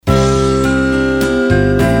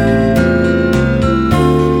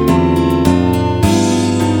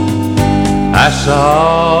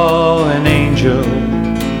saw an angel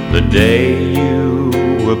the day you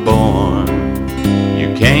were born.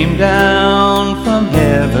 You came down from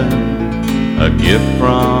heaven, a gift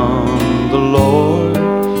from the Lord.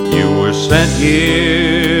 You were sent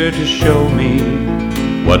here to show me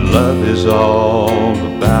what love is all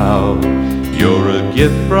about. You're a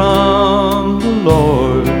gift from the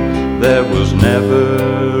Lord, there was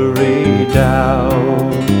never a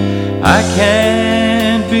doubt. I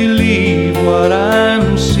can't believe what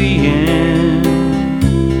I'm seeing.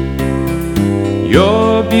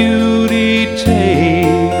 Your beauty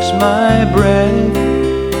takes my breath,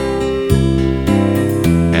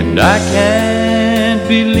 and I can't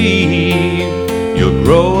believe you'll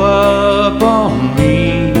grow up on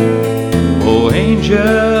me. Oh,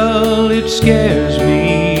 angel, it scares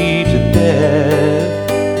me to death.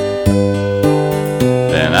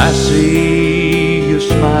 Then I see you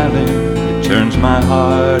smiling, it turns my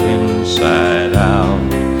heart inside out.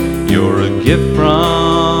 You're a gift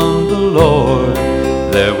from the Lord,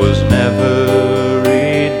 there was never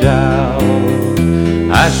a doubt.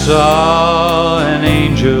 I saw an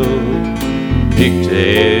angel,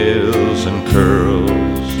 pigtails and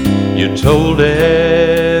curls. You told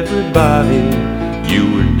everybody you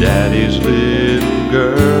were Daddy's little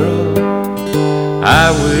girl.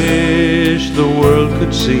 I wish the world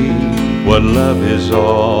could see what love is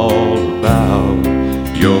all about.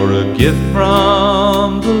 You're a gift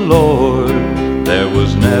from the Lord, there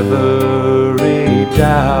was never a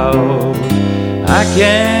doubt. I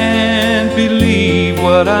can't believe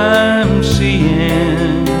what I'm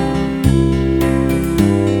seeing.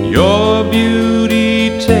 Your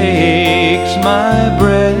beauty takes my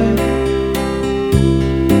breath,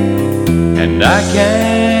 and I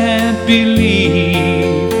can't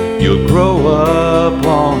believe you'll grow up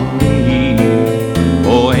on me.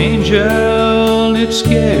 Oh, angel, it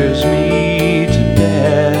scares me to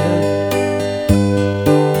death.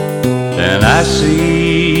 Then I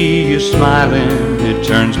see you smiling, it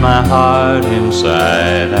turns my heart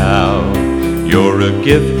inside out. You're a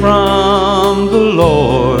gift from the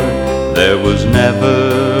Lord, there was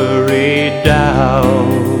never a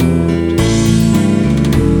doubt.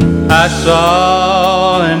 I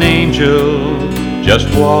saw an angel just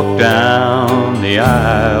walk down the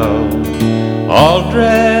aisle, all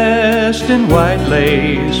dressed in white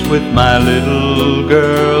lace with my little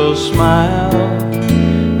girl's smile.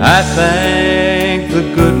 I thank the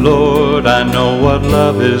good Lord, I know what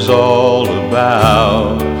love is all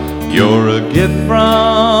about. You're a gift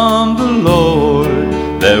from the Lord,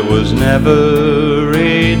 there was never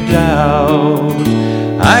a doubt.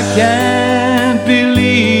 I can't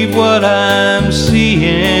believe what I'm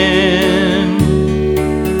seeing.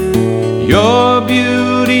 Your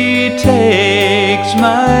beauty takes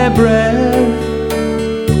my breath.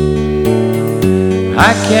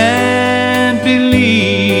 I can't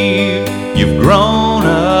believe you've grown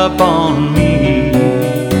up on me.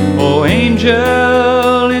 Oh,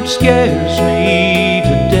 angel, it scares me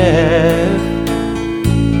to death.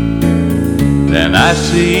 Then I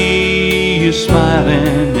see you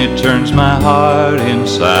smiling, it turns my heart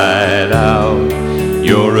inside out.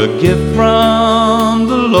 You're a gift from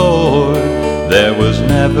the Lord, there was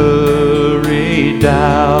never a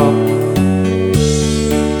doubt.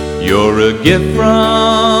 You're a gift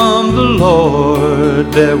from the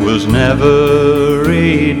Lord, there was never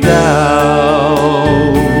a doubt.